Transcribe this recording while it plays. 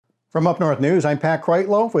From Up North News, I'm Pat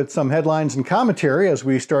Kreitlow with some headlines and commentary as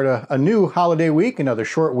we start a new holiday week, another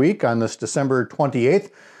short week on this December 28th.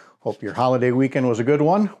 Hope your holiday weekend was a good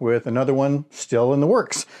one, with another one still in the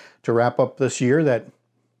works to wrap up this year that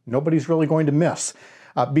nobody's really going to miss.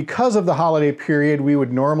 Because of the holiday period, we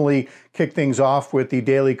would normally kick things off with the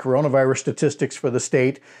daily coronavirus statistics for the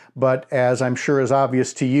state, but as I'm sure is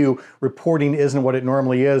obvious to you, reporting isn't what it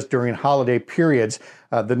normally is during holiday periods.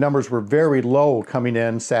 The numbers were very low coming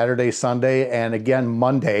in Saturday, Sunday, and again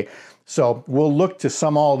Monday. So we'll look to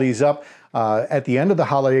sum all these up at the end of the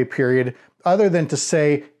holiday period, other than to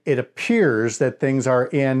say it appears that things are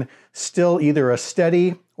in still either a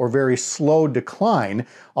steady or very slow decline,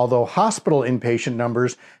 although hospital inpatient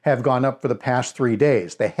numbers have gone up for the past 3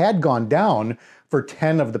 days. They had gone down for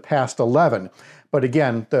 10 of the past 11. But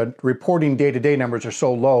again, the reporting day-to-day numbers are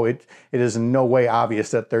so low, it is in no way obvious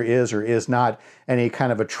that there is or is not any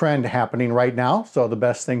kind of a trend happening right now. So the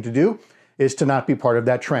best thing to do is to not be part of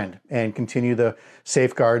that trend and continue the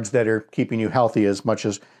safeguards that are keeping you healthy as much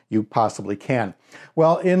as you possibly can.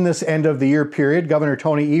 Well, in this end of the year period, Governor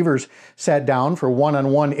Tony Evers sat down for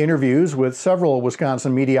one-on-one interviews with several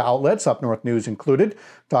Wisconsin media outlets, Up North News included,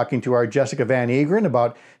 talking to our Jessica Van Egeren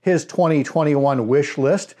about his 2021 wish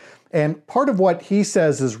list. And part of what he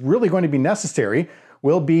says is really going to be necessary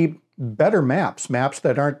will be better maps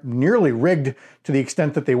that aren't nearly rigged to the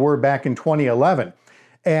extent that they were back in 2011.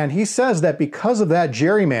 And he says that because of that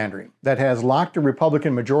gerrymandering that has locked a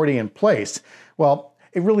Republican majority in place, well,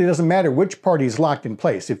 it really doesn't matter which party is locked in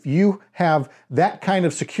place. If you have that kind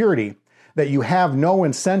of security, that you have no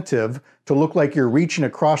incentive to look like you're reaching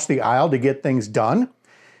across the aisle to get things done,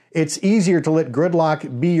 it's easier to let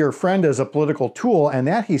gridlock be your friend as a political tool. And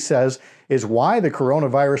that, he says, is why the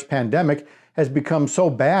coronavirus pandemic has become so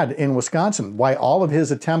bad in Wisconsin, why all of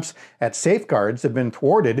his attempts at safeguards have been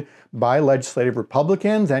thwarted by legislative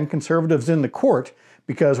Republicans and conservatives in the court.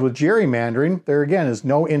 Because with gerrymandering, there again is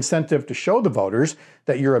no incentive to show the voters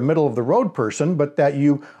that you're a middle-of-the-road person, but that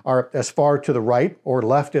you are as far to the right or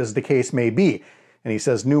left as the case may be. And he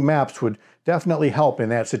says new maps would definitely help in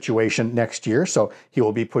that situation next year, so he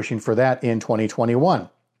will be pushing for that in 2021.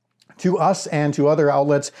 To us and to other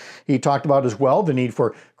outlets, he talked about as well the need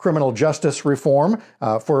for criminal justice reform,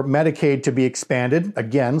 for Medicaid to be expanded.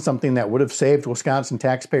 Again, something that would have saved Wisconsin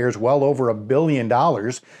taxpayers well over $1 billion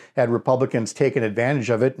had Republicans taken advantage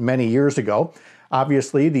of it many years ago.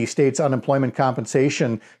 Obviously, the state's unemployment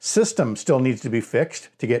compensation system still needs to be fixed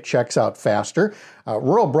to get checks out faster.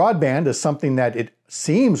 Rural broadband is something that it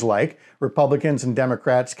seems like Republicans and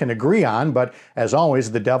Democrats can agree on, but as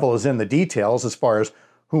always, the devil is in the details as far as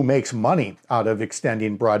who makes money out of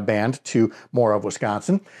extending broadband to more of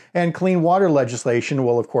Wisconsin. And clean water legislation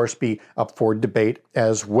will, of course, be up for debate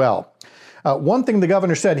as well. One thing the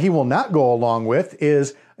governor said he will not go along with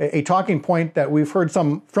is a talking point that we've heard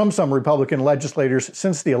from some Republican legislators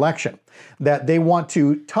since the election, that they want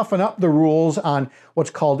to toughen up the rules on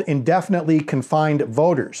what's called indefinitely confined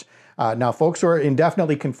voters. Now, folks who are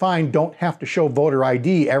indefinitely confined don't have to show voter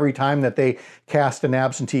ID every time that they cast an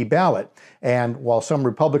absentee ballot. And while some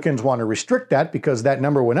Republicans want to restrict that because that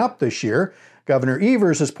number went up this year, Governor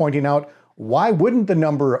Evers is pointing out, why wouldn't the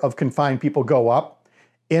number of confined people go up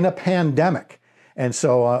in a pandemic? And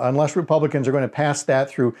so unless Republicans are going to pass that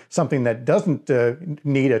through something that doesn't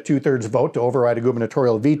need a 2/3 vote to override a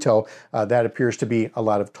gubernatorial veto, that appears to be a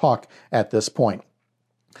lot of talk at this point.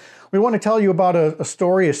 We want to tell you about a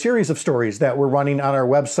series of stories that we're running on our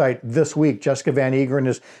website this week. Jessica Van Egeren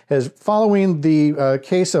is following the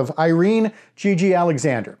case of Irene Gigi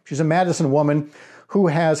Alexander. She's a Madison woman who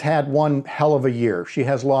has had one hell of a year. She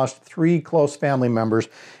has lost 3 close family members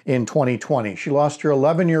in 2020. She lost her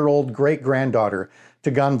 11-year-old great-granddaughter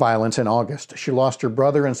to gun violence in August. She lost her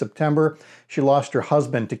brother in September. She lost her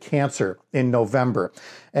husband to cancer in November.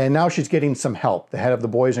 And now she's getting some help. The head of the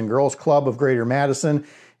Boys and Girls Club of Greater Madison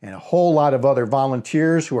and a whole lot of other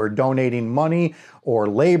volunteers who are donating money or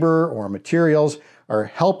labor or materials are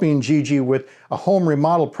helping Gigi with a home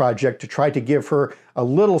remodel project to try to give her a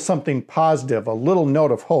little something positive, a little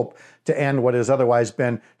note of hope to end what has otherwise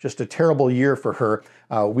been just a terrible year for her.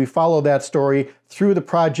 We follow that story through the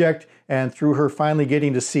project and through her finally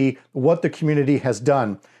getting to see what the community has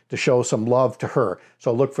done to show some love to her.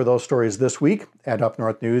 So look for those stories this week at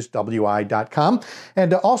upnorthnewswi.com.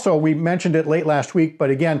 And also, we mentioned it late last week, but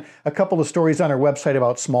again, a couple of stories on our website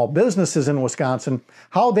about small businesses in Wisconsin,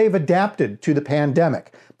 how they've adapted to the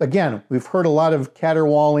pandemic. Again, we've heard a lot of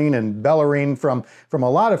caterwauling and bellowing from a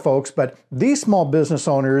lot of folks, but these small business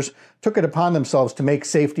owners took it upon themselves to make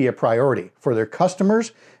safety a priority for their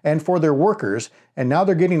customers and for their workers, and now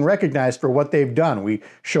they're getting recognized for what they've done. We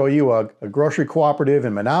show you a grocery cooperative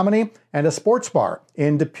in Menominee and a sports bar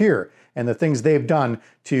in De Pere, and the things they've done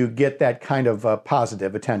to get that kind of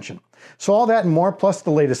positive attention. So all that and more, plus the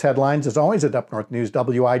latest headlines, as always, at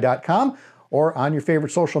upnorthnewswi.com or on your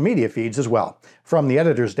favorite social media feeds as well. From the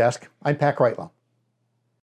editor's desk, I'm Pat Kreitlow.